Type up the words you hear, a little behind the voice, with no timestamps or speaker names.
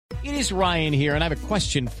It is Ryan here, and I have a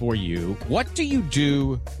question for you. What do you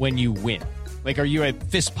do when you win? Like, are you a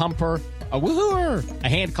fist pumper, a woohooer, a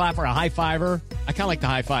hand clapper, a high fiver? I kind of like the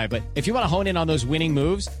high five, but if you want to hone in on those winning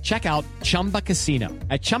moves, check out Chumba Casino.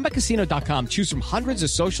 At ChumbaCasino.com, choose from hundreds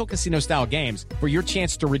of social casino-style games for your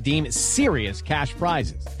chance to redeem serious cash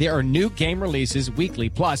prizes. There are new game releases weekly,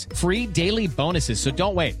 plus free daily bonuses. So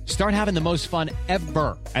don't wait. Start having the most fun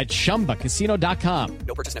ever at ChumbaCasino.com.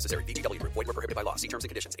 No purchase necessary. VGW Group. Void where prohibited by law. See terms and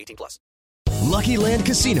conditions. 18+. Lucky Land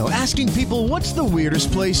Casino, asking people, what's the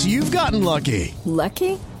weirdest place you've gotten lucky?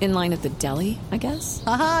 Lucky? In line at the deli, I guess?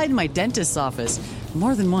 Aha, in my dentist's office.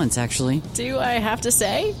 More than once, actually. Do I have to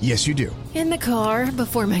say? Yes, you do. In the car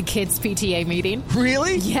before my kids' PTA meeting.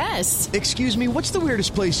 Really? Yes. Excuse me, what's the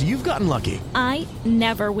weirdest place you've gotten lucky? I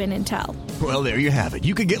never win and tell. Well, there you have it.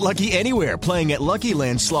 You can get lucky anywhere, playing at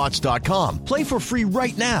LuckyLandSlots.com. Play for free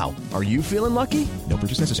right now. Are you feeling lucky? No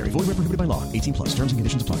purchase necessary. Void where prohibited by law. 18+. Terms and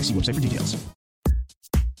conditions apply. See website for details.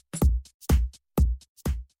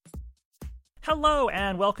 Hello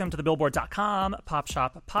and welcome to the Billboard.com Pop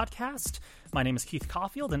Shop Podcast. My name is Keith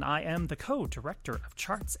Caulfield and I am the co-director of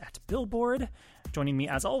charts at Billboard. Joining me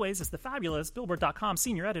as always is the fabulous Billboard.com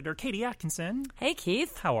senior editor Katie Atkinson. Hey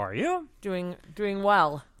Keith. How are you? Doing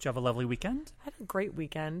well. Did you have a lovely weekend? I had a great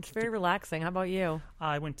weekend. Very relaxing. How about you?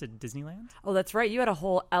 I went to Disneyland. Oh, that's right. You had a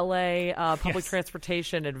whole LA public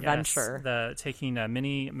transportation adventure. Yes, taking a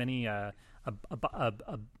a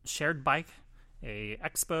shared bike, a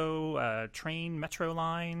expo, train, metro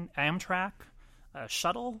line, Amtrak, a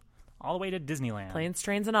shuttle, all the way to Disneyland. Planes,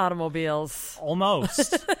 trains, and automobiles.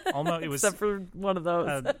 Almost. It was except for one of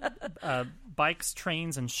those. Bikes,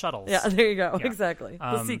 trains, and shuttles. Yeah, there you go. Yeah. Exactly.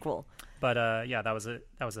 The sequel. But that was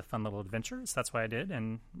a fun little adventure. So that's what I did,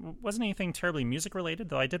 and wasn't anything terribly music related.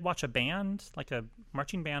 Though I did watch a band, like a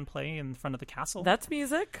marching band, play in front of the castle. That's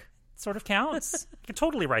music. Sort of counts. I could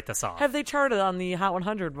totally write this off. Have they charted on the Hot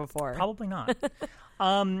 100 before? Probably not.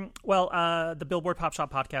 The Billboard Pop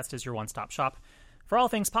Shop Podcast is your one-stop shop for all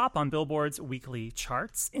things pop on Billboard's weekly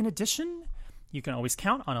charts. In addition, you can always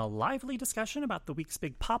count on a lively discussion about the week's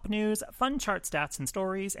big pop news, fun chart stats and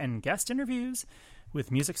stories, and guest interviews with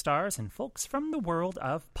music stars and folks from the world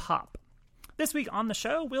of pop. This week on the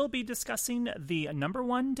show, we'll be discussing the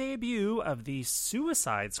 #1 debut of the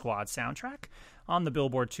Suicide Squad soundtrack on the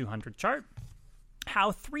Billboard 200 chart,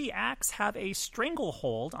 how 3 acts have a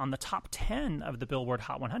stranglehold on the top 10 of the Billboard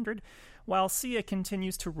Hot 100, while Sia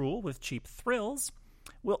continues to rule with Cheap Thrills.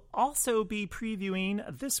 We'll also be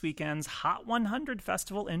previewing this weekend's Hot 100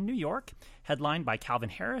 Festival in New York, headlined by Calvin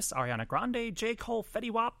Harris, Ariana Grande, J. Cole,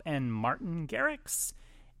 Fetty Wap, and Martin Garrix.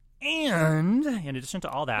 And in addition to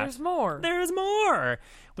all that, There's more.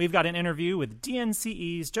 We've got an interview with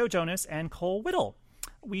DNCE's Joe Jonas and Cole Whittle.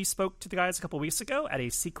 We spoke to the guys a couple weeks ago at a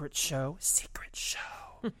secret show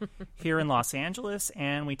here in Los Angeles,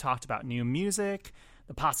 and we talked about new music,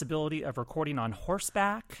 the possibility of recording on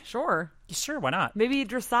horseback. Sure, why not? Maybe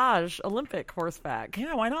dressage, Olympic horseback.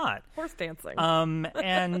 Yeah, why not? Horse dancing.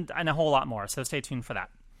 And a whole lot more, so stay tuned for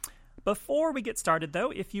that. Before we get started,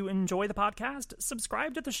 though, if you enjoy the podcast,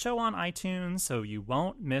 subscribe to the show on iTunes so you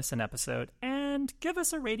won't miss an episode, and give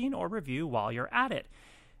us a rating or review while you're at it.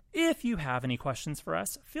 If you have any questions for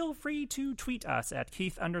us, feel free to tweet us at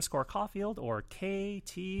Keith_Caulfield or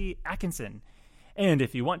KT Atkinson. And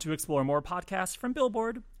if you want to explore more podcasts from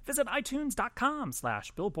Billboard, visit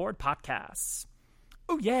iTunes.com/Billboard Podcasts.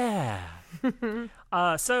 Oh, yeah.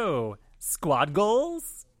 So, squad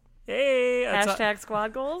goals? Hey, Hashtag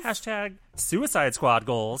squad goals? Hashtag Suicide Squad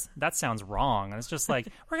goals. That sounds wrong. It's just like,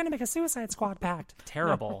 we're going to make a Suicide Squad pact.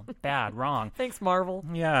 Terrible. Bad. Wrong. Thanks, Marvel.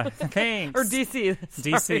 Yeah. Thanks. Or DC.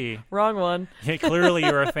 DC. Wrong one. Yeah, clearly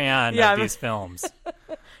you're a fan of these films.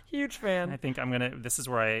 Huge fan. I think this is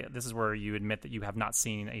where you admit that you have not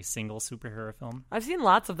seen a single superhero film. I've seen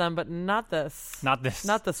lots of them, but not this. Not this.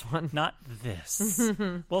 Not this one. Not this.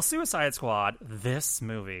 Well, Suicide Squad, this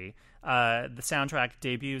movie, the soundtrack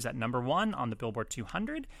debuts at #1 on the Billboard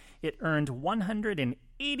 200. It earned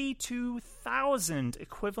 182,000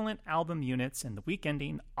 equivalent album units in the week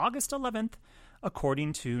ending August 11th,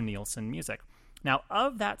 according to Nielsen Music. Now,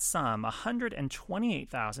 of that sum,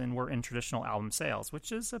 128,000 were in traditional album sales,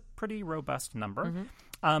 which is a pretty robust number.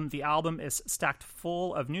 Mm-hmm. The album is stacked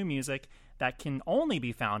full of new music that can only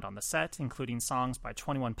be found on the set, including songs by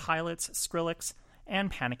 21 Pilots, Skrillex,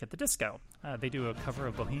 and Panic at the Disco. They do a cover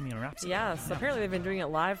of Bohemian Rhapsody. Yes, apparently they've been doing it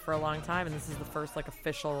live for a long time, and this is the first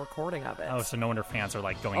official recording of it. Oh, so no wonder fans are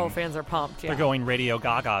going... Oh, fans are pumped, yeah. They're going Radio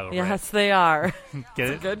Gaga over it. Yes, they are. Get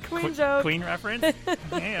it? It's a good Queen joke. Queen reference?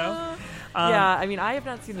 Yeah. Yeah, I mean, I have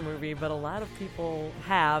not seen the movie, but a lot of people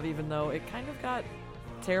have, even though it kind of got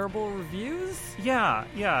terrible reviews. Yeah.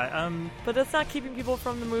 But that's not keeping people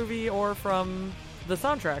from the movie or from the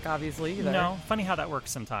soundtrack, obviously, either. No, funny how that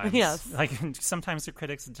works sometimes. Yes. Like, sometimes the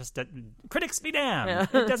critics just... critics be damned!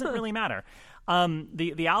 Yeah. It doesn't really matter.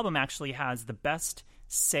 The album actually has the best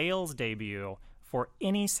sales debut for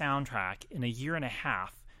any soundtrack in a year and a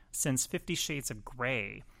half since 50 Shades of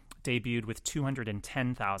Grey debuted with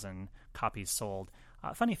 210,000 copies sold.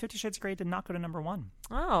 Funny, 50 Shades of Grey did not go to number 1.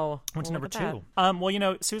 Oh. Went to well, number look at 2. that.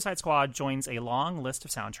 Well, Suicide Squad joins a long list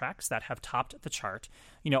of soundtracks that have topped the chart.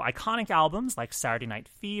 Iconic albums like Saturday Night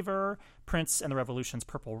Fever, Prince and the Revolution's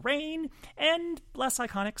Purple Rain, and less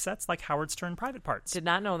iconic sets like Howard Stern Private Parts. Did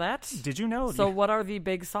not know that. Did you know? So what are the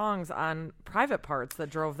big songs on Private Parts that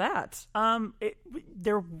drove that?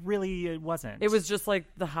 There really wasn't. It was just like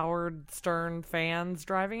the Howard Stern fans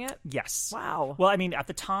driving it? Yes. Wow. Well, I mean, at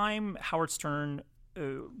the time, Howard Stern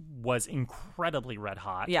was incredibly red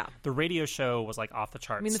hot. Yeah. The radio show was like off the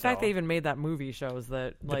charts. I mean, the fact they even made that movie shows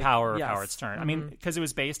that the like, power yes. of Howard Stern. Mm-hmm. I mean, because it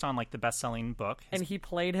was based on like the best-selling book, and he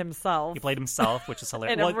played himself. He played himself, which is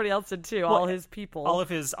hilarious. And everybody else did too. All his people, all of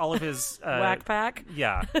his Whack Pack.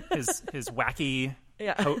 Yeah, his wacky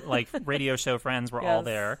yeah. Like radio show friends were yes. all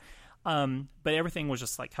there. But everything was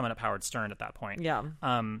just like coming up Howard Stern at that point. Yeah.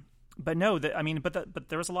 But no, but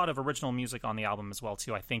there was a lot of original music on the album as well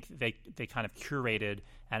too. I think they kind of curated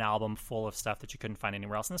an album full of stuff that you couldn't find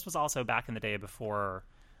anywhere else. And this was also back in the day before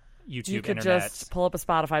YouTube, you could internet. just pull up a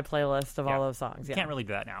Spotify playlist of all those songs. Yeah. You can't really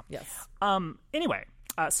do that now. Yes. Anyway,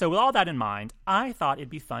 so with all that in mind, I thought it'd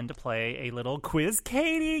be fun to play a little Quiz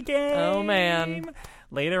Katie game. Oh man.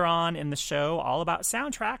 Later on in the show, all about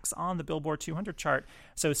soundtracks on the Billboard 200 chart.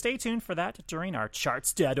 So stay tuned for that during our Chart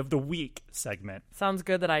Stat of the Week segment. Sounds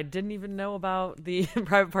good that I didn't even know about the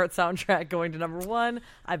Private Part soundtrack going to number 1.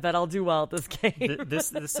 I bet I'll do well at this game.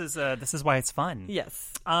 This is why it's fun.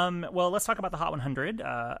 Yes. Well, let's talk about the Hot 100.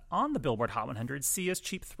 On the Billboard Hot 100, Sia's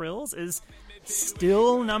Cheap Thrills is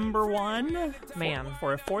still number 1. Man.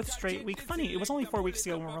 For a 4th straight week. Funny, it was only 4 weeks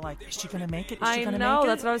ago when we were like, is she going to make it? I know,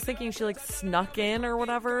 that's what I was thinking. She like snuck in or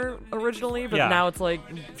whatever originally, but now it's like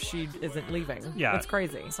she isn't leaving. Yeah. It's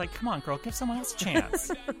crazy. It's like, come on, girl, give someone else a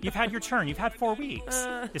chance. You've had your turn. You've had 4 weeks.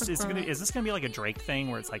 Is this going to be like a Drake thing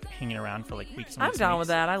where it's like hanging around for like weeks and weeks? I'm down and with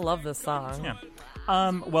weeks? that. I love this song. Yeah.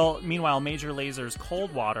 Well, meanwhile, Major Laser's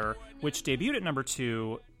Cold Water, which debuted at number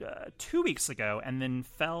 2 2 weeks ago and then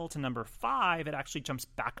fell to number 5, it actually jumps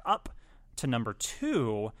back up to number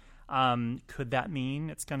 2. Could that mean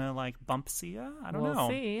it's going to like bump Sia? I don't know. We'll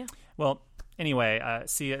see. Well, anyway,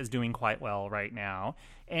 Sia is doing quite well right now.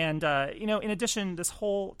 And, in addition, this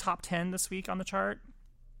whole top 10 this week on the chart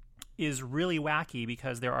is really wacky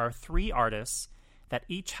because there are 3 artists that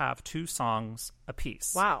each have 2 songs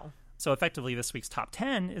apiece. Wow. So effectively, this week's top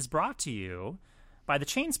 10 is brought to you by the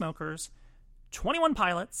Chainsmokers, 21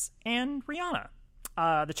 Pilots, and Rihanna.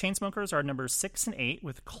 The Chainsmokers are numbers 6 and 8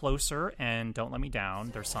 with Closer and Don't Let Me Down,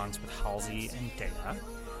 their songs with Halsey and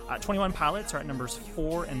Daya. 21 Pilots are at numbers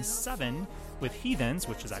 4 and 7 with Heathens,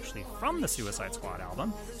 which is actually from the Suicide Squad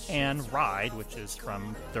album, and Ride, which is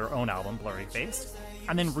from their own album, Blurry Face.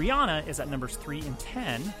 And then Rihanna is at numbers 3 and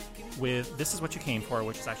 10 with This Is What You Came For,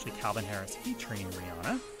 which is actually Calvin Harris featuring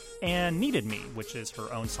Rihanna, and Needed Me, which is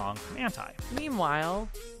her own song from Anti. Meanwhile,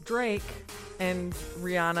 Drake and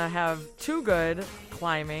Rihanna have 2 good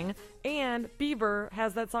climbing, and Bieber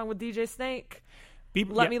has that song with DJ Snake.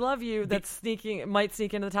 Let Me Love You, that's might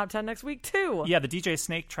sneak into the top 10 next week, too. Yeah, the DJ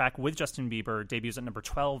Snake track with Justin Bieber debuts at number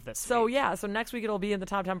 12 this week. So next week it'll be in the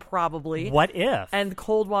top 10 probably. What if? And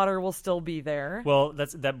Cold Water will still be there. Well, but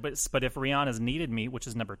if Rihanna's Needed Me, which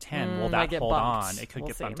is number 10, will that hold on? It could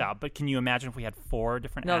get bumped out. But can you imagine if we had 4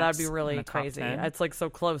 different acts? No, that'd be really in the top crazy. 10? It's like so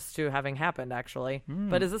close to having happened, actually.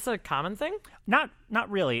 But is this a common thing? Not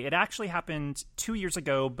really. It actually happened 2 years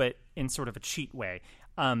ago, but in sort of a cheat way.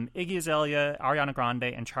 Iggy Azalea, Ariana Grande,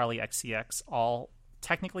 and Charli XCX all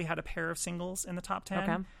technically had a pair of singles in the top 10.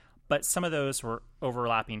 Okay. But some of those were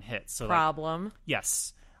overlapping hits. So Problem.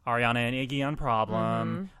 Yes. Ariana and Iggy on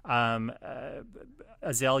Problem.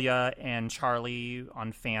 Azalea and Charli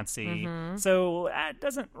on Fancy. So that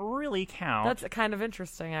doesn't really count. That's kind of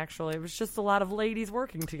interesting, actually. It was just a lot of ladies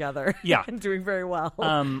working together. Yeah. And doing very well.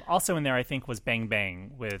 Also in there, I think, was Bang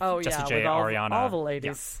Bang with Jessie J, with Ariana. all the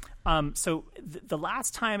ladies. Yeah. So the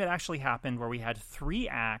last time it actually happened where we had 3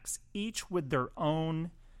 acts, each with their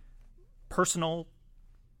own personal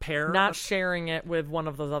pair. Not sharing it with one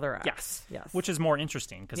of those other acts. Yes. Which is more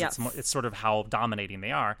interesting because it's sort of how dominating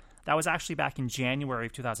they are. That was actually back in January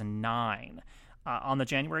of 2009. On the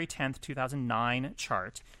January 10th, 2009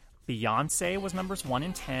 chart, Beyonce was numbers 1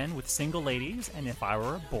 and 10 with Single Ladies and If I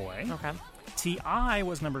Were a Boy. Okay. T.I.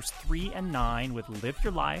 was numbers 3 and 9 with Live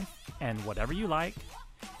Your Life and Whatever You Like.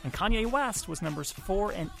 And Kanye West was numbers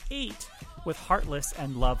 4 and 8 with Heartless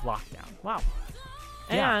and Love Lockdown. Wow.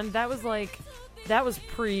 Yeah. And that was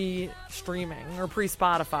pre-streaming or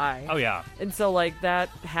pre-Spotify. Oh, yeah. And so, like, that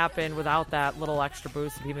happened without that little extra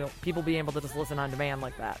boost of people being able to just listen on demand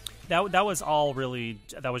like that. That was all really,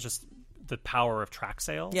 that was just the power of track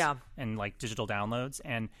sales. Yeah. And, like, digital downloads.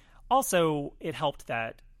 And also, it helped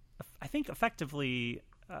that, I think, effectively,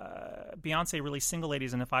 Beyonce released Single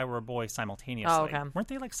Ladies and If I Were a Boy simultaneously. Oh, okay. Weren't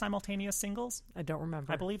they, like, simultaneous singles? I don't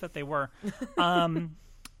remember. I believe that they were.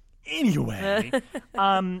 Anyway,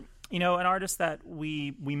 an artist that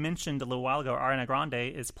we mentioned a little while ago, Ariana Grande,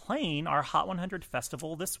 is playing our Hot 100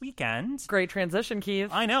 festival this weekend. Great transition, Keith.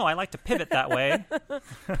 I know. I like to pivot that way.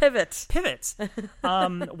 Pivot.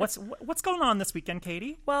 What's going on this weekend,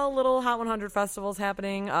 Katie? Well, little Hot 100 festival's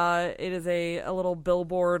happening. It is a little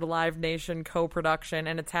Billboard Live Nation co-production,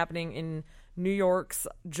 and it's happening in New York's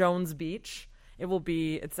Jones Beach.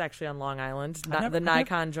 It's actually on Long Island, the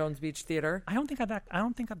Nikon Jones Beach Theater. I don't think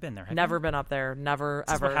I've been there. Never been up there. Never,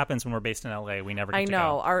 this ever. Is what happens when we're based in LA. We never get to know.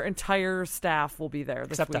 go. Our entire staff will be there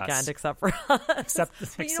this weekend, except for us. Except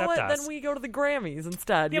you know what? us. Then we go to the Grammys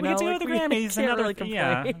instead. Yeah, we get to go to the Grammys. Can't really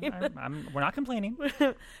complain. Yeah, we're not complaining.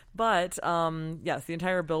 But yes, the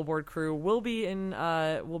entire Billboard crew will be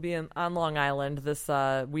on Long Island this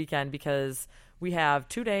weekend because we have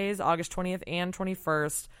 2 days, August 20th and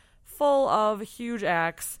 21st. Full of huge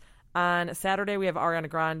acts. On Saturday, we have Ariana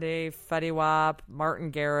Grande, Fetty Wap,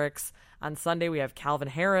 Martin Garrix. On Sunday, we have Calvin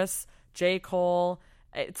Harris, J. Cole.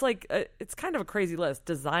 It's like it's kind of a crazy list.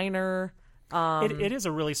 Designer. It is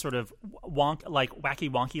a really sort of wacky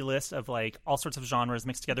wonky list of like all sorts of genres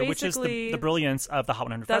mixed together, which is the brilliance of the Hot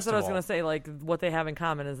 100 That's Festival. What I was going to say. Like what they have in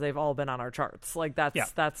common is they've all been on our charts. Like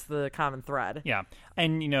that's the common thread. Yeah,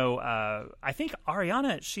 and I think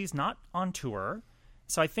Ariana, she's not on tour.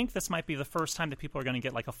 So I think this might be the first time that people are going to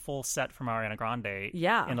get like a full set from Ariana Grande in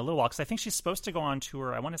a little while. Because I think she's supposed to go on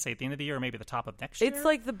tour, I want to say at the end of the year or maybe the top of next year. It's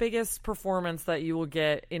like the biggest performance that you will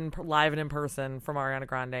get live and in person from Ariana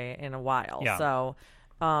Grande in a while. Yeah. So,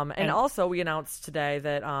 and also we announced today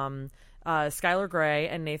that Skylar Grey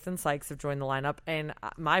and Nathan Sykes have joined the lineup. And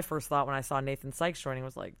my first thought when I saw Nathan Sykes joining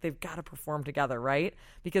was like, they've got to perform together, right?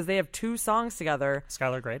 Because they have 2 songs together.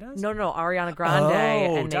 Skylar Grey does? No, Ariana Grande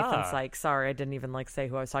and Nathan Sykes. Sorry, I didn't even say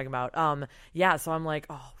who I was talking about. So I'm like,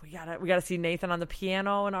 we gotta see Nathan on the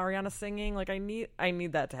piano and Ariana singing. Like I need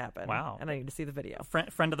that to happen. Wow. And I need to see the video.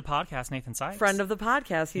 Friend of the podcast, Nathan Sykes. Friend of the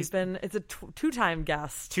podcast. It's a 2-time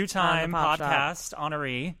guest. 2-time podcast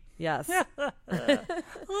honoree. Yes.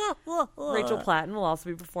 Rachel Platten will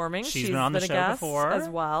also be performing. She's been on the show before as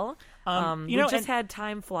well. We just had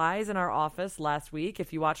Time Flies in our office last week.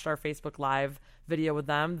 If you watched our Facebook Live video with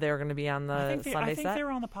them, they're going to be on the Sunday set. I think they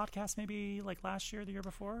were on the podcast maybe like last year or the year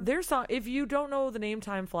before. Their song, if you don't know the name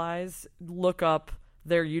Time Flies, look up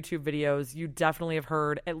their YouTube videos. You definitely have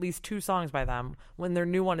heard at least 2 songs by them. When their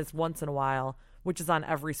new one is Once in a While, which is on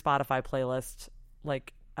every Spotify playlist,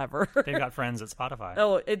 like ever. They've got friends at Spotify.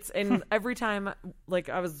 Oh, and every time, like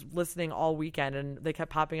I was listening all weekend and they kept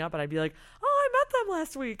popping up and I'd be like, oh, I met them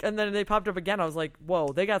last week. And then they popped up again. I was like, whoa,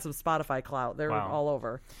 they got some Spotify clout. They're all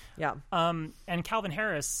over. Yeah. And Calvin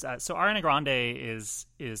Harris, so Ariana Grande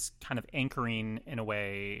is kind of anchoring in a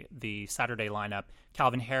way the Saturday lineup.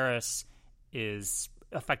 Calvin Harris is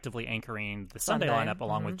effectively anchoring the Sunday lineup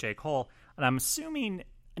along with J. Cole. And I'm assuming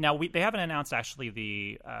now they haven't announced actually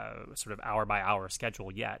the sort of hour by hour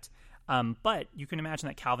schedule yet, but you can imagine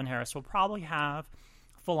that Calvin Harris will probably have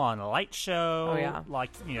full-on light show,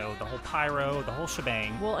 like, the whole pyro, the whole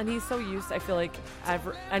shebang. Well, and he's so used, I feel like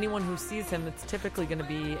anyone who sees him, it's typically going to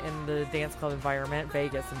be in the dance club environment,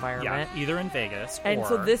 Vegas environment. Yeah, either in Vegas and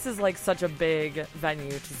so this is like such a big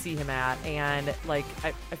venue to see him at, and like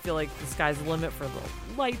I feel like the sky's the limit for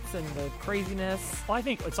the lights and the craziness. Well, I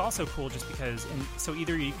think it's also cool just because, so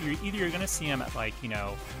either you're going to see him at like,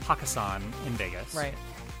 Hakkasan in Vegas. Right.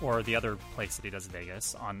 Or the other place that he does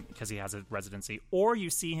Vegas because he has a residency, or you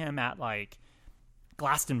see him at like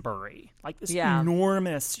Glastonbury, like this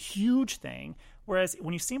enormous, huge thing. Whereas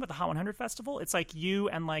when you see him at the Hot 100 Festival, it's like you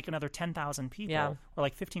and like another 10,000 people, or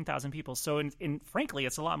like 15,000 people. So frankly,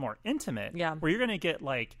 it's a lot more intimate. Yeah. Where you're going to get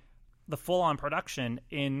like the full-on production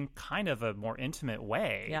in kind of a more intimate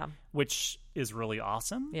way. Yeah. Which is really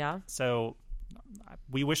awesome. Yeah. So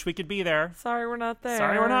we wish we could be there. Sorry we're not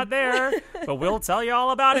there. But we'll tell you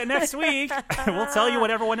all about it next week. We'll tell you what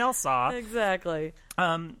everyone else saw. Exactly.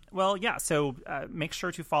 Well, yeah. So make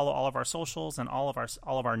sure to follow all of our socials and all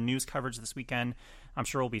of our news coverage this weekend. I'm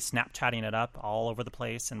sure we'll be Snapchatting it up all over the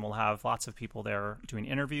place, and we'll have lots of people there doing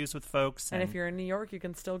interviews with folks. And if you're in New York, you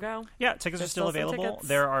can still go. Yeah, tickets are still available.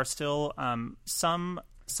 There are still some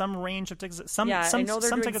range of tickets. Some I know they're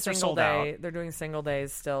doing tickets are single sold day. out. They're doing single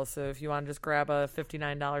days still. So if you want to just grab a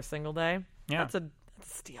 $59 single day, that's a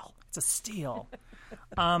steal. It's a steal.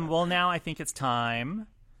 Well, now I think it's time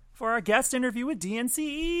for our guest interview with DNCE.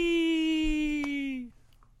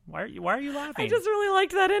 Why are you laughing? I just really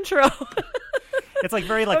liked that intro. It's like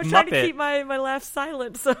very I was trying Muppet. to keep my laugh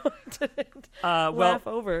silent so I didn't laugh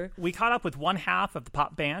over. We caught up with one half of the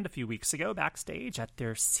pop band a few weeks ago backstage at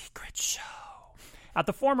their secret show at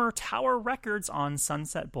the former Tower Records on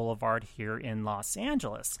Sunset Boulevard here in Los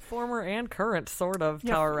Angeles. Former and current, sort of,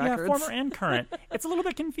 Tower Records. Yeah, former and current. It's a little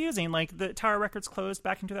bit confusing. Like, the Tower Records closed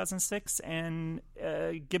back in 2006, and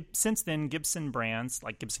since then, Gibson brands,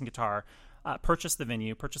 like Gibson Guitar, purchased the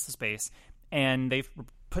venue, purchased the space, and they've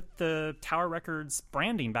put the Tower Records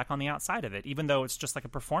branding back on the outside of it, even though it's just like a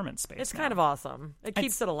performance space. It's kind of awesome. It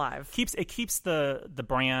keeps it alive. It keeps the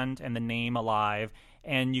brand and the name alive,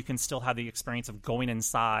 and you can still have the experience of going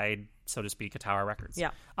inside, so to speak, a Tower Records. Yeah.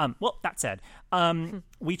 Well, that said,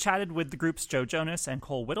 we chatted with the groups Joe Jonas and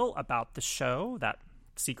Cole Whittle about the show, that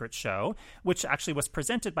secret show, which actually was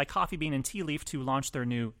presented by Coffee Bean and Tea Leaf to launch their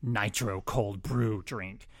new Nitro Cold Brew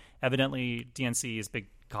drink. Evidently, DNC is big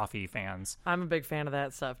coffee fans. I'm a big fan of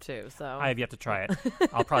that stuff too. So I have yet to try it.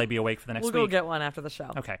 I'll probably be awake for the next week. We'll go get one after the show.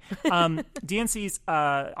 Okay. DNC's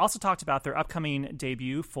also talked about their upcoming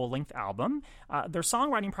debut full-length album, their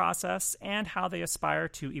songwriting process, and how they aspire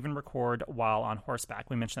to even record while on horseback.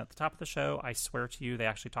 We mentioned at the top of the show. I swear to you, they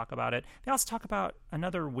actually talk about it. They also talk about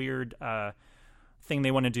another weird thing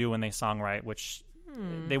they want to do when they songwrite, which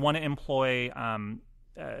they want to employ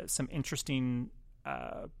some interesting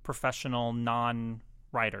professional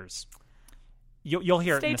non-writers. You'll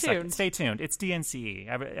hear it in a second. Stay tuned. It's DNCE.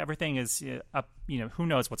 Everything is up. Who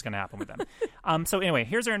knows what's going to happen with them. So anyway,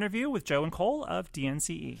 here's our interview with Joe and Cole of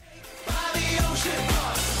DNCE.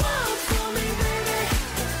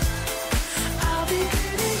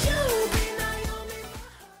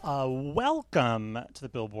 Welcome to the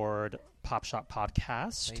Billboard Pop Shop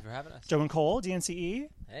Podcast. Thank you for having us. Joe and Cole, DNCE.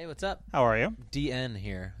 Hey, what's up? How are you? DN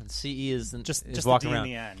here, and CE is just walking the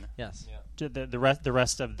D around. and the N. Yes. Yeah. The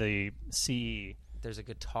rest of the CE. There's a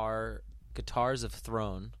Guitars of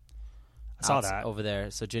Throne. I saw that over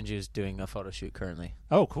there. So Jinju's doing a photo shoot currently.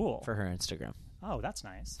 Oh, cool. For her Instagram. Oh, that's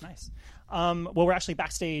nice. Nice. Well, we're actually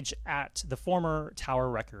backstage at the former Tower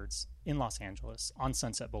Records in Los Angeles on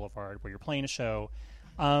Sunset Boulevard, where you're playing a show,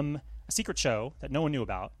 a secret show that no one knew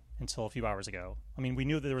about until a few hours ago. I mean, we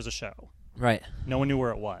knew that there was a show. Right. No one knew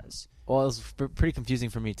where it was. Well, it was pretty confusing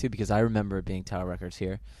for me, too, because I remember it being Tower Records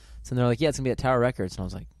here. So they're like, yeah, it's going to be at Tower Records. And I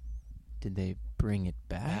was like, did they bring it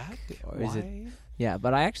back? Or Why? is it? Yeah,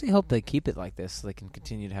 but I actually hope they keep it like this so they can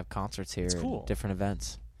continue to have concerts here and different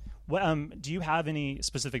events. Well, do you have any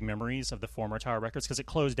specific memories of the former Tower Records? Because it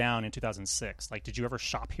closed down in 2006. Like, did you ever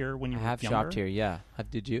shop here when you were younger? I have shopped here, yeah.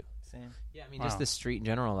 Did you? Same. Yeah, I mean, just the street in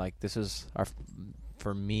general. Like, this was,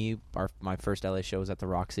 for me, my first LA show was at the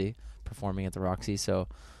Roxy, performing at the Roxy. So,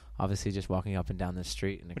 obviously, just walking up and down this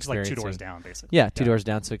street and Which is like 2 doors down, basically. Yeah, two doors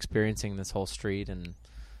down. So, experiencing this whole street and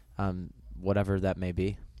whatever that may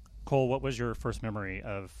be. Cole, what was your first memory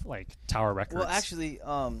of, like, Tower Records? Well, actually,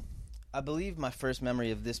 I believe my first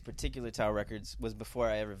memory of this particular Tower Records was before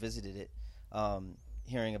I ever visited it,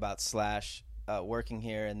 hearing about Slash working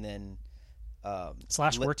here, and then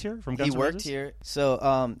Slash worked here from Guns N' Roses? He worked Roses? here.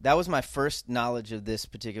 So that was my first knowledge of this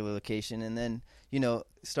particular location, and then,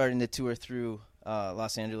 starting to tour through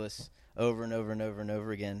Los Angeles over and over and over and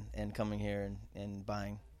over again, and coming here and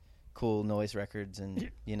buying cool noise records,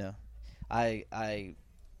 and, I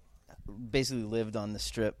basically lived on the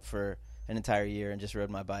Strip for an entire year and just rode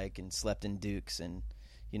my bike and slept in Dukes and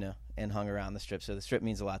and hung around the Strip. So the Strip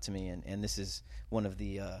means a lot to me, and this is one of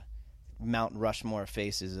the Mount Rushmore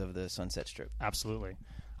faces of the Sunset Strip. Absolutely.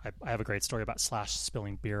 I have a great story about Slash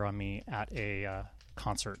spilling beer on me at a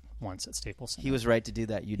concert once at Staples Center. He was right to do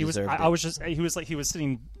that. You deserved it. He was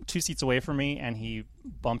sitting 2 seats away from me, and he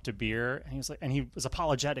bumped a beer, and he was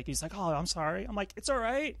apologetic. He's like, "Oh, I'm sorry." I'm like, "It's all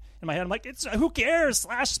right." In my head, I'm like, who cares?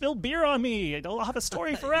 Slash spilled beer on me. I'll have a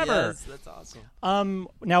story forever. Yes, that's awesome.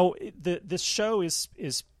 Now this show is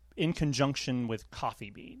in conjunction with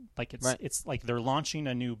Coffee Bean. Like it's like they're launching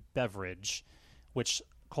a new beverage, which,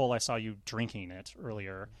 Cole, I saw you drinking it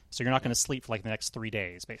earlier. So you're not going to sleep for like the next 3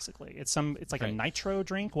 days, basically. It's like a nitro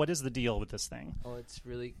drink. What is the deal with this thing? Oh, it's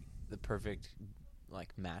really the perfect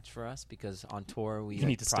like match for us because on tour we You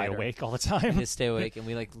need to stay awake all the time. We need to stay awake, and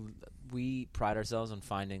we pride ourselves on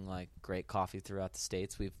finding like great coffee throughout the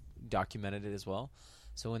States. We've documented it as well.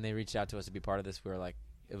 So when they reached out to us to be part of this, we were like,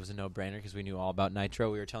 it was a no-brainer because we knew all about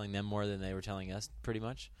Nitro. We were telling them more than they were telling us, pretty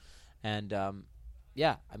much. And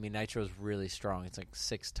yeah, I mean, Nitro is really strong. It's like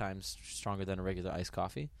 6 times stronger than a regular iced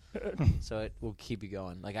coffee. So it will keep you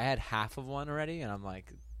going. Like I had half of one already, and I'm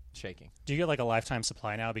like shaking. Do you get like a lifetime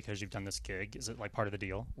supply now because you've done this gig? Is it like part of the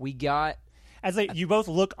deal? We got. As you both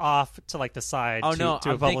look off to like the side. Oh to, no!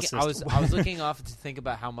 to a publicist. I was looking off to think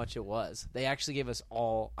about how much it was. They actually gave us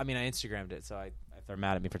all. I mean, I Instagrammed it, so if they're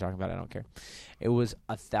mad at me for talking about it, I don't care. It was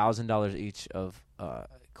 $1,000 each of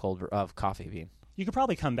coffee bean. You could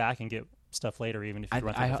probably come back and get stuff later, even if you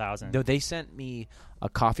run through 1,000. No, they sent me a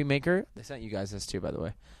coffee maker. They sent you guys this too, by the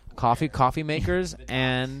way. Coffee makers,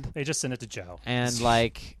 and they just sent it to Joe. And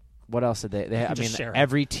like, what else did they have? I mean,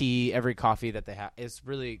 every tea, every coffee that they have. It's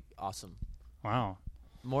really awesome. Wow.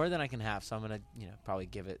 More than I can have, so I'm gonna, probably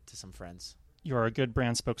give it to some friends. You're a good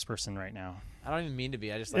brand spokesperson right now. I don't even mean to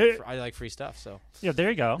be. I just like I like free stuff. So yeah,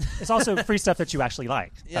 there you go. It's also free stuff that you actually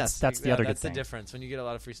like. Yes, that's the other good thing. That's the difference. When you get a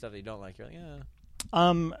lot of free stuff that you don't like, you're like,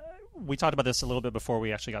 yeah. We talked about this a little bit before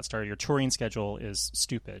we actually got started. Your touring schedule is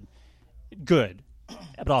stupid, good,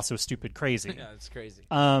 but also stupid crazy. Yeah, it's crazy.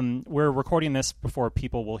 We're recording this before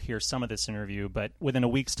people will hear some of this interview, but within a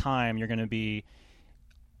week's time, you're going to be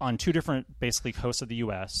on 2 different, basically, coasts of the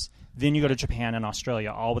U.S. Then you go to Japan and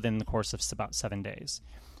Australia, all within the course of about 7 days.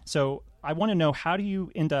 So I want to know, how do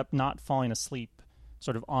you end up not falling asleep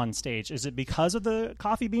sort of on stage? Is it because of the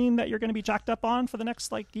coffee bean that you're going to be jacked up on for the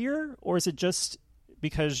next year? Or is it just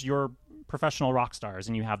because you're professional rock stars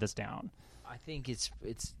and you have this down? I think it's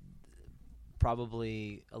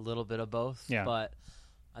probably a little bit of both. Yeah. But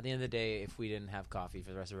at the end of the day, if we didn't have coffee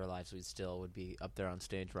for the rest of our lives, we still would be up there on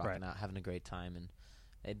stage rocking out, having a great time. And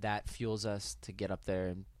that fuels us to get up there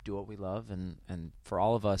and do what we love. And for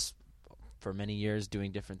all of us, for many years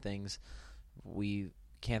doing different things, we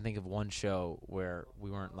can't think of one show where we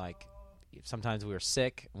weren't like, sometimes we were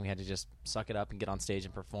sick and we had to just suck it up and get on stage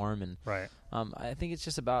and perform. And I think it's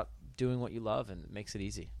just about doing what you love, and it makes it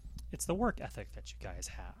easy. It's the work ethic that you guys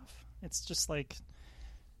have. It's just like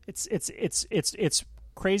it's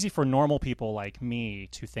crazy for normal people like me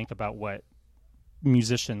to think about what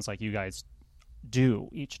musicians like you guys do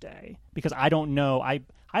each day, because I don't know. I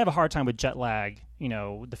have a hard time with jet lag.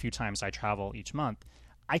 The few times I travel each month,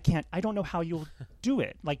 I don't know how you'll do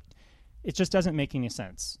it. Like, it just doesn't make any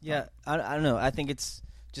sense. Yeah, I don't know. I think it's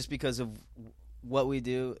just because of what we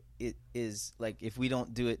do. It is like, if we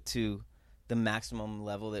don't do it to the maximum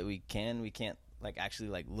level that we can't like actually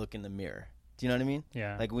like look in the mirror. Do you know what I mean?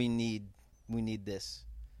 Yeah. Like we need this.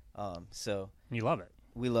 So you love it.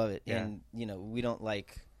 We love it, yeah. And we don't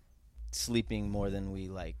like sleeping more than we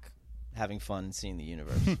like having fun and seeing the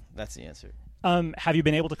universe. That's the answer. Have you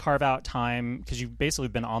been able to carve out time, because you've basically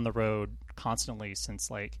been on the road constantly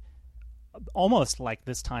since almost like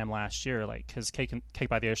this time last year, because Cake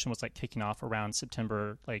by the Ocean was kicking off around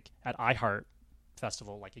September, at iHeart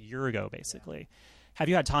Festival a year ago, basically. Yeah. Have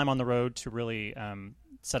you had time on the road to really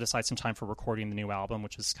set aside some time for recording the new album,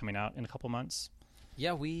 which is coming out in a couple months?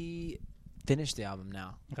 Yeah, we finished the album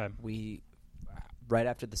now. Okay. Right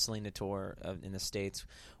after the Selena tour in the States,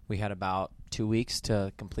 we had about 2 weeks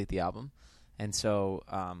to complete the album. And so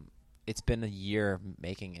it's been a year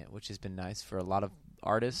making it, which has been nice for a lot of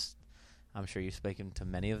artists. I'm sure you've spoken to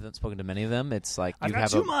many of them. It's like I've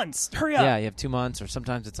got 2 months. Hurry up. Yeah, you have 2 months, or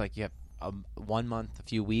sometimes it's like you have 1 month, a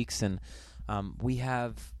few weeks. And we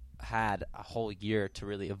have had a whole year to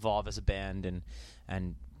really evolve as a band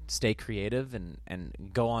and stay creative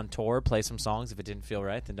and go on tour, play some songs. If it didn't feel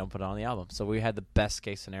right, then don't put it on the album. So we had the best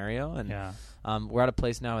case scenario, and we're at a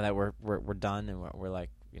place now that we're done, and we're like,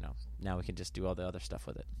 now we can just do all the other stuff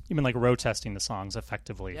with it. You've been road testing the songs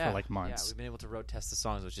effectively for months. Yeah, we've been able to road test the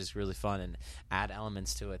songs, which is really fun, and add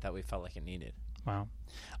elements to it that we felt like it needed. Wow.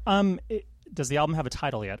 Does the album have a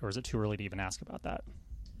title yet, or is it too early to even ask about that?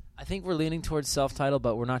 I think we're leaning towards self-title,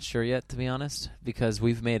 but we're not sure yet, to be honest, because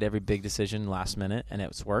we've made every big decision last minute, and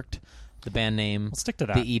it's worked. The band name, we'll stick to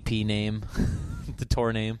that. The EP name, the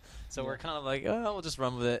tour name. So we're kind of like, we'll just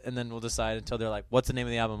run with it, and then we'll decide until they're like, what's the name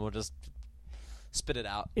of the album? We'll just spit it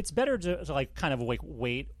out. It's better to kind of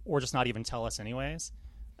wait, or just not even tell us anyways.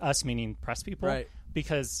 Us meaning press people, right?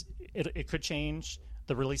 Because it could change.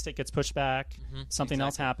 The release date gets pushed back. Mm-hmm. Something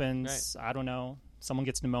else happens. Right. I don't know. Someone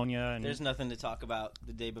gets pneumonia. And there's nothing to talk about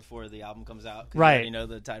the day before the album comes out. Right. You know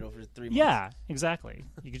the title for 3 months. Yeah, exactly.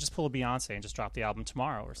 You could just pull a Beyonce and just drop the album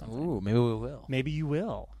tomorrow or something. Ooh, maybe we will. Maybe you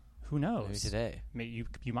will. Who knows? Maybe today.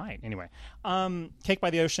 You might. Anyway, Cake by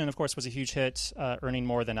the Ocean, of course, was a huge hit, earning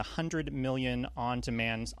more than 100 million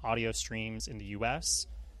on-demand audio streams in the U.S.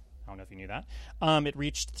 I don't know if you knew that. It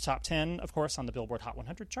reached the top 10, of course, on the Billboard Hot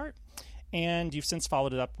 100 chart. And you've since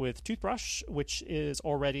followed it up with Toothbrush, which is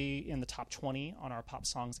already in the top 20 on our Pop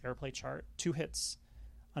Songs Airplay chart. 2 hits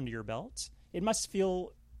under your belt. It must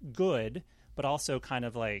feel good, but also kind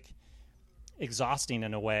of like exhausting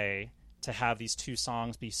in a way to have these 2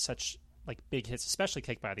 songs be such like big hits, especially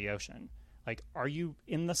Cake by the Ocean. Like, are you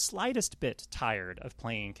in the slightest bit tired of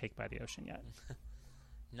playing Cake by the Ocean yet?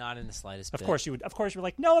 Not in the slightest bit. Of course you would. Of course you're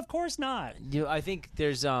like, no, of course not. I think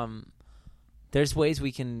there's ways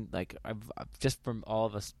we can, like, I've just from all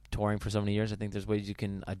of us touring for so many years, I think there's ways you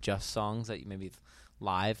can adjust songs that you maybe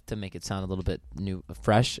live to make it sound a little bit new,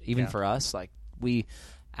 fresh, even for us. Like, we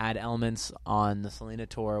add elements on the Selena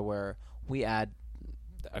tour where we add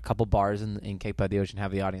a couple bars in Cake by the Ocean,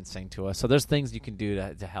 have the audience sing to us. So there's things you can do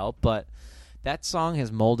to help, but that song has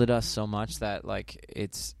molded us so much that, like,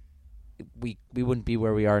 we wouldn't be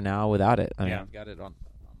where we are now without it. I mean, I've got it on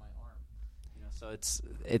my arm. So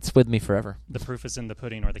it's with me forever. The proof is in the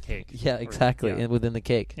pudding or the cake. Yeah, exactly. And within the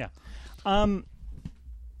cake. Yeah.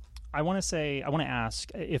 I want to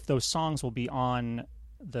ask if those songs will be on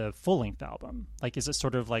the full-length album. Like, is it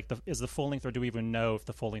sort of like is the full-length, or do we even know if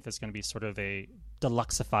the full-length is going to be sort of a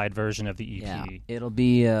deluxeified version of the EP? Yeah, it'll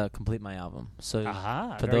be Complete My Album. So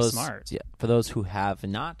for very smart. Yeah, for those who have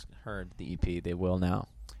not heard the EP, they will now.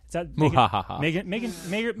 Is that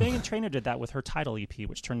Meghan Trainor did that with her title EP,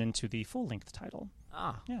 which turned into the full-length title.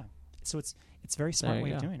 Yeah. So it's a very smart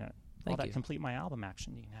way of doing it. All that Complete My Album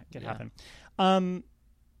action you can get happen.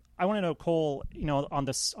 I want to know, Cole, on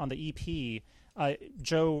the EP,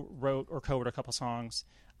 Joe wrote or co-wrote a couple songs.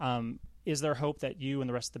 Is there hope that you and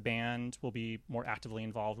the rest of the band will be more actively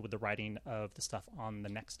involved with the writing of the stuff on the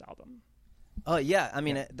next album? Oh, yeah. I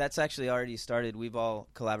mean, that's actually already started. We've all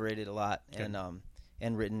collaborated a lot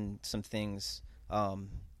and written some things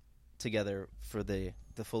together for the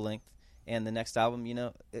full length. And the next album,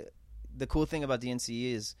 the cool thing about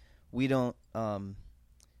DNCE is we don't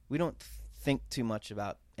think too much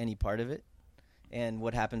about any part of it. And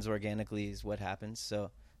what happens organically is what happens.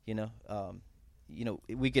 So, we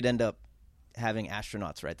could end up having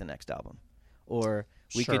astronauts write the next album, or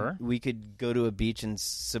we could go to a beach and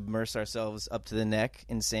submerge ourselves up to the neck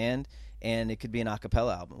in sand, and it could be an a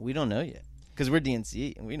cappella album. We don't know yet because we're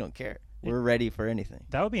DNCE and we don't care. We're ready for anything.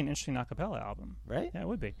 That would be an interesting a cappella album, right? Yeah, it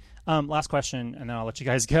would be. Last question, and then I'll let you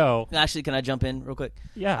guys go. Actually, can I jump in real quick?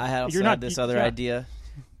 Yeah, I had this other idea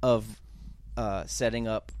of setting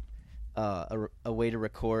up a way to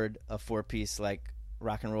record a 4-piece like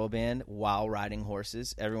rock and roll band while riding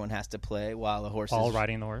horses. Everyone has to play while the horses all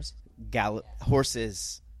riding the horse.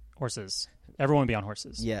 Horses. Everyone would be on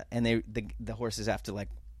horses. Yeah, and the horses have to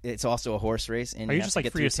it's also a horse race. And are you just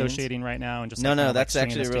like free associating right now and just no? That's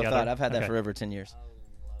actually a real thought. I've had that for over 10 years.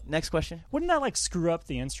 Next question. Wouldn't that screw up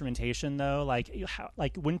the instrumentation though?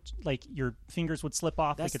 Wouldn't your fingers would slip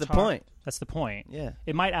off That's the guitar? The point. That's the point. Yeah.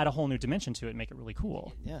 It might add a whole new dimension to it and make it really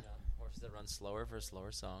cool. Yeah. Horses that run slower for a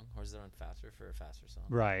slower song. Horses that run faster for a faster song.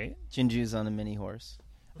 Right. Jinju's on a mini horse.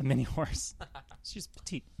 A mini horse. She's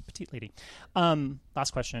petite lady.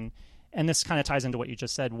 Last question. And this kind of ties into what you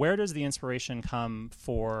just said. Where does the inspiration come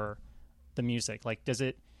for the music? Is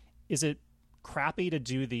it crappy to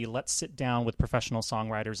do the let's sit down with professional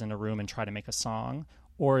songwriters in a room and try to make a song?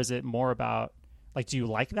 Or is it more about, do you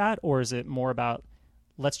like that? Or is it more about,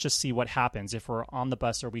 let's just see what happens if we're on the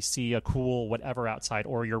bus or we see a cool whatever outside,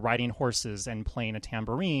 or you're riding horses and playing a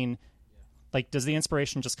tambourine? Does the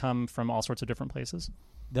inspiration just come from all sorts of different places?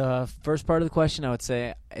 The first part of the question, I would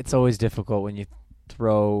say it's always difficult when you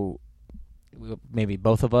throw maybe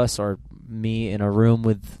both of us or me in a room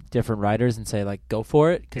with different writers and say, go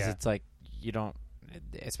for it. Because it's you don't,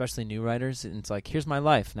 especially new writers, and it's here's my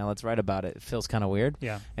life, now let's write about it. It feels kind of weird.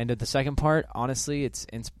 Yeah. And at the second part, honestly,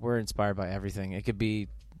 we're inspired by everything. It could be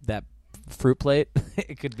that fruit plate.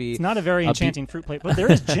 It could be. It's not a very enchanting fruit plate, but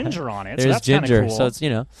there is ginger on it. There's so that's ginger, cool. so it's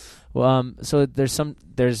so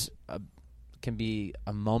can be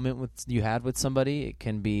a moment you had with somebody. It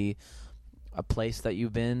can be a place that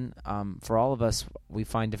you've been. For all of us, we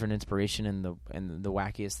find different inspiration in the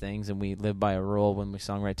wackiest things, and we live by a rule when we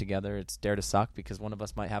songwrite together. It's dare to suck, because one of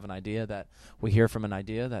us might have an idea that we hear from an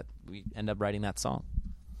idea that we end up writing that song.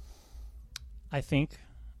 I think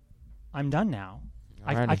I'm done now.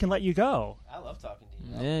 I can let you go. I love talking to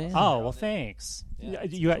you. Yeah. Oh, well, thanks. Yeah,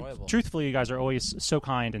 it's you enjoyable. truthfully, you guys are always so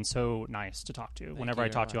kind and so nice to talk to whenever I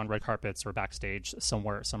you. talk to you on red carpets or backstage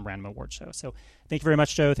somewhere, some random award show. So thank you very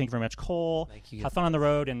much, Joe. Thank you very much, Cole. Thank you. Have fun on the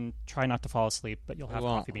road and try not to fall asleep, but you'll have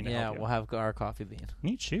coffee bean to Yeah, help you. we'll have our coffee bean.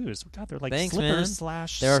 Neat shoes. God, they're like Thanks, slippers man.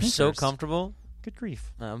 / They are so sneakers. comfortable. Good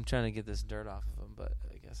grief. I'm trying to get this dirt off of them, but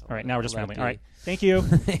I guess All right, now we're just I'll let rambling. it All right, be. thank you.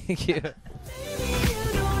 Thank you.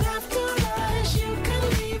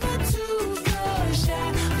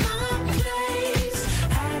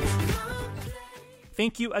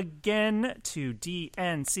 Thank you again to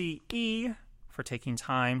DNCE for taking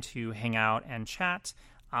time to hang out and chat.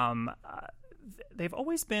 They've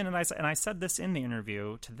always been, and I said this in the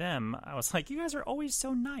interview to them, I was like, you guys are always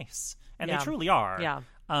so nice. And they truly are. Yeah.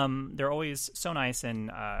 They're always so nice, and,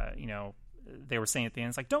 they were saying at the end,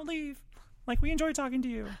 it's like, don't leave. Like, we enjoy talking to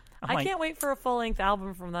you. I can't wait for a full-length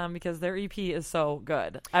album from them because their EP is so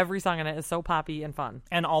good. Every song in it is so poppy and fun.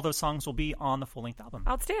 And all those songs will be on the full-length album.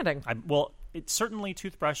 Outstanding. It's certainly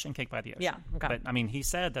Toothbrush and Cake by the Ocean. Yeah, okay. But, I mean, he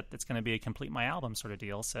said that it's going to be a complete my album sort of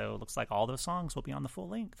deal, so it looks like all those songs will be on the full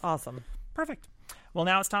length. Awesome. Perfect. Well,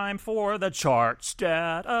 now it's time for the chart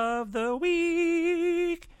stat of the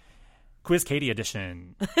week. Quiz Katie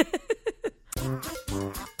edition.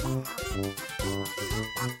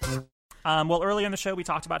 Well, earlier in the show, we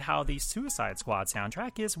talked about how the Suicide Squad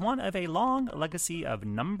soundtrack is one of a long legacy of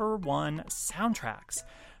 #1 soundtracks,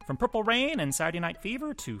 from Purple Rain and Saturday Night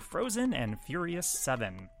Fever to Frozen and Furious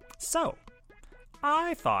 7. So,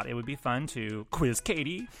 I thought it would be fun to quiz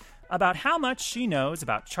Katie about how much she knows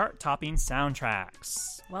about chart-topping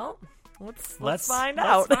soundtracks. Well, let's Let's find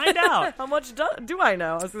out. find out. How much do I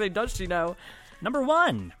know? I was going to say, does she know? Number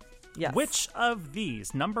 1. Yes. Which of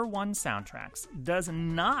these #1 soundtracks does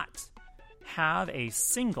not have a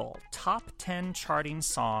single top 10 charting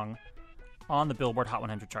song on the Billboard Hot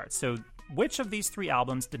 100 charts? So which of these 3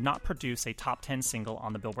 albums did not produce a top 10 single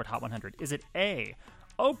on the Billboard Hot 100? Is it A,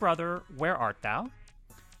 Oh Brother, Where Art Thou?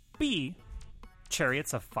 B,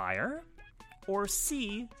 Chariots of Fire? Or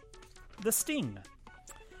C, The Sting?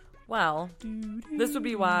 Well, this would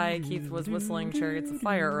be why Keith was whistling Chariots of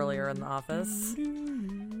Fire earlier in the office.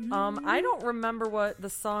 I don't remember what the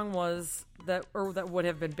song was that would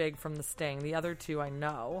have been big from The Sting. The other 2 I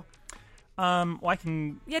know. Well, I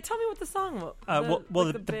can... Yeah, tell me what the song was.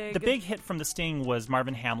 The big hit from The Sting was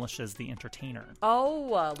Marvin Hamlish's The Entertainer.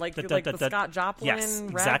 Oh, like the Scott Joplin Yes,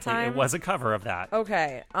 exactly. Ragtime? It was a cover of that.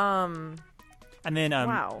 Okay. And then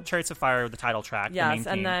Chariots of Fire, the title track. Yes, the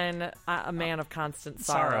and main theme. then A Man of Constant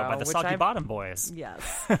Sorrow. by the Soggy Bottom Boys. Yes.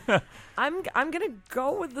 I'm going to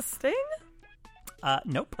go with The Sting?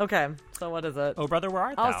 Nope. Okay, so what is it? Oh Brother, Where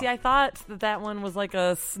Art Thou? Oh, see, I thought that one was like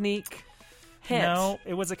a sneak hit. No,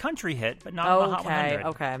 it was a country hit, but not on the Hot 100.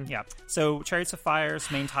 Okay. Yeah. So Chariots of Fire's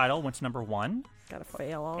main title went to #1. Gotta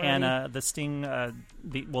fail already. And the Sting,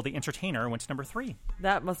 the Entertainer went to #3.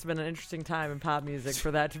 That must have been an interesting time in pop music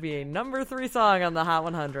for that to be a #3 song on the Hot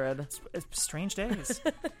 100. It's strange days.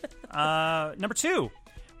 Number 2.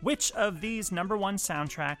 Which of these #1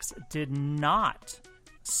 soundtracks did not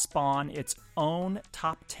spawn its own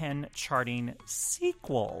top 10 charting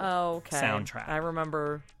sequel soundtrack? I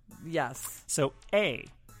remember, yes. So A,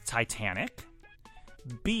 Titanic,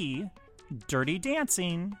 B, Dirty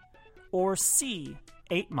Dancing, or C,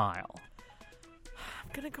 8 Mile?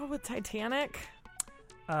 I'm going to go with Titanic.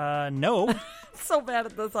 No. I'm so bad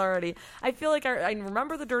at this already. I feel like I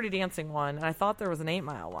remember the Dirty Dancing one, and I thought there was an 8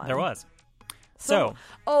 Mile one. There was. So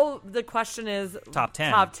the question is top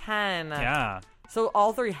 10. Top 10. Yeah. So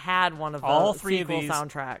all 3 had one of the all 3 sequel of these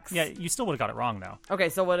soundtracks. Yeah, you still would have got it wrong though. Okay,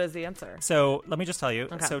 so what is the answer? So let me just tell you.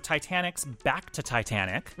 Okay. So Titanic's Back to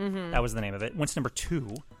Titanic, that was the name of it, went to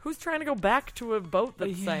 #2. Who's trying to go back to a boat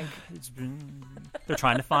that sank? They're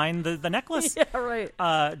trying to find the necklace. Yeah,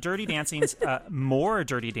 right. Dirty Dancing's More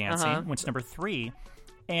Dirty Dancing went to #3,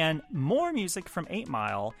 and More Music from 8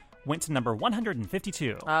 Mile went to number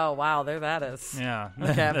 152. Oh, wow, there that is. Yeah,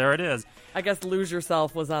 Okay. there it is. I guess Lose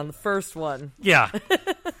Yourself was on the first one. Yeah.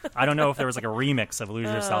 I don't know if there was like a remix of Lose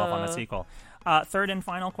Yourself on the sequel. Third and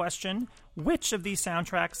final question. Which of these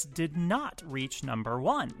soundtracks did not reach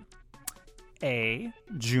 #1? A,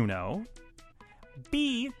 Juno,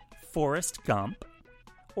 B, Forrest Gump,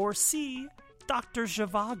 or C, Dr.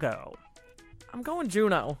 Zhivago? I'm going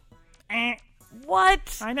Juno.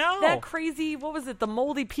 What? I know. That crazy, what was it, the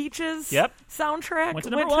Moldy Peaches soundtrack went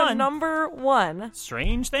to #1.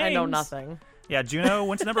 Strange things. I know nothing. Yeah, Juno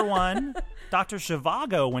went to #1. Dr.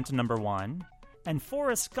 Zhivago went to #1. And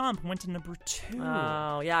Forrest Gump went to #2.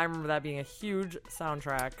 Oh, yeah, I remember that being a huge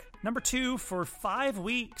soundtrack. #2 for 5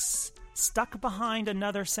 weeks stuck behind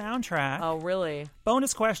another soundtrack. Oh, really?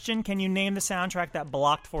 Bonus question, can you name the soundtrack that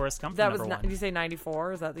blocked Forrest Gump from number one? Did you say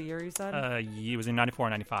 94? Is that the year you said? It was in 94 or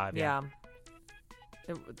 95, yeah.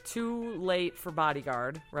 Too late for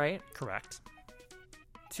Bodyguard, right? Correct.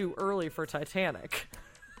 Too early for Titanic.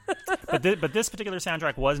 but this particular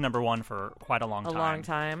soundtrack was number one for quite a long time. A long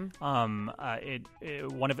time.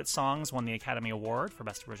 One of its songs won the Academy Award for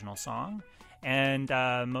Best Original Song, and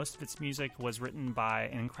most of its music was written by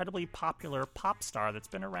an incredibly popular pop star that's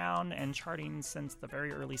been around and charting since the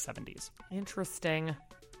very early 70s. Interesting.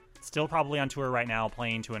 Still probably on tour right now,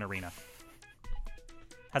 playing to an arena.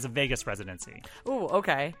 Has a Vegas residency. Ooh,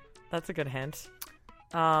 okay. That's a good hint.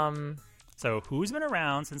 So who's been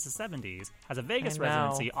around since the 70s, has a Vegas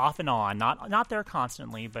residency off and on, not there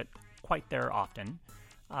constantly, but quite there often.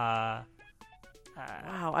 Wow,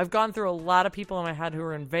 I've gone through a lot of people in my head who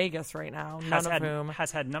are in Vegas right now, none of whom...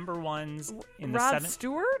 Has had number ones in Rod the 70s.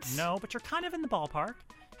 Stewart? No, but you're kind of in the ballpark.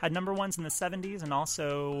 Had number ones in the 70s and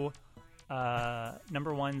also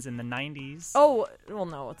number ones in the 90s. Oh, well,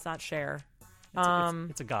 no, it's not Cher.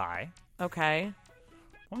 It's a guy. Okay.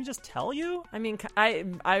 Want me to just tell you? I mean,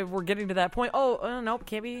 we're getting to that point. Oh, nope,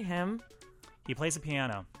 can't be him. He plays the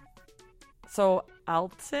piano. So,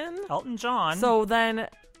 Elton John. So then,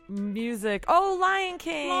 music. Oh, Lion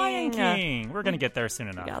King. Lion King. We're going to get there soon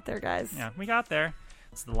enough. We got there, guys. Yeah, we got there.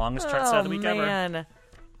 It's the longest chart set of the week man. ever.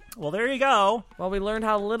 Well, there you go. Well, we learned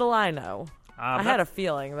how little I know. I had a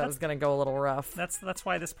feeling that was going to go a little rough. That's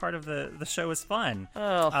why this part of the show is fun.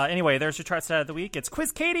 Oh. Anyway, there's your chart set of the week. It's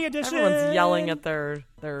Quiz Katie edition. Everyone's yelling at their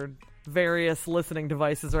various listening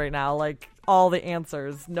devices right now, like all the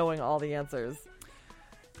answers, knowing all the answers.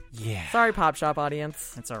 Yeah. Sorry, Pop Shop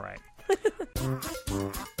audience. It's all right.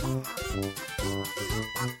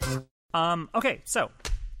 Okay, so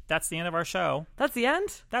that's the end of our show. That's the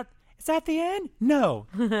end? Is that the end? No.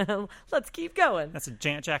 Let's keep going. That's a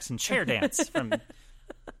Janet Jackson chair dance from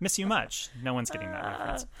Miss You Much. No one's getting that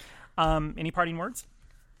reference. Any parting words?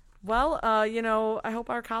 Well, I hope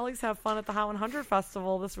our colleagues have fun at the Hot 100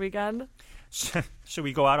 Festival this weekend. Should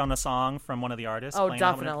we go out on a song from one of the artists? Oh, playing the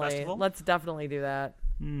Hot 100 definitely. Festival? Let's definitely do that.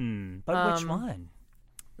 But which one?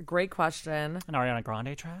 Great question. An Ariana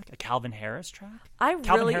Grande track? A Calvin Harris track?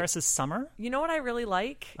 Calvin Harris's Summer? You know what I really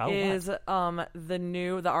like is the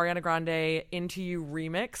Ariana Grande Into You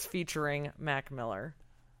remix featuring Mac Miller.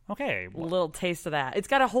 Okay. A little taste of that. It's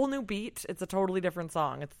got a whole new beat. It's a totally different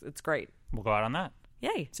song. It's great. We'll go out on that.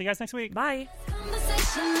 Yay. See you guys next week. Bye.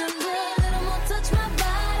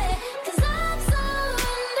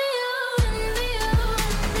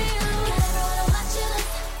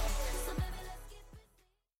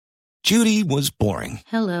 Judy was boring.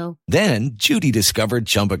 Hello. Then Judy discovered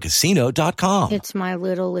ChumbaCasino.com. It's my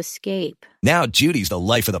little escape. Now Judy's the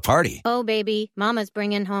life of the party. Oh, baby, mama's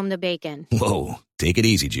bringing home the bacon. Whoa, take it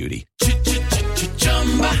easy, Judy.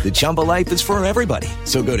 The Chumba life is for everybody.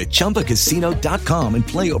 So go to ChumbaCasino.com and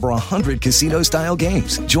play over 100 casino-style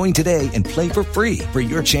games. Join today and play for free for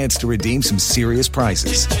your chance to redeem some serious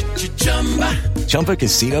prizes.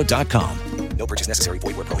 ChumbaCasino.com. No purchase necessary.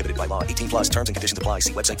 Void where prohibited by law. 18+ terms and conditions apply.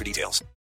 See website for details.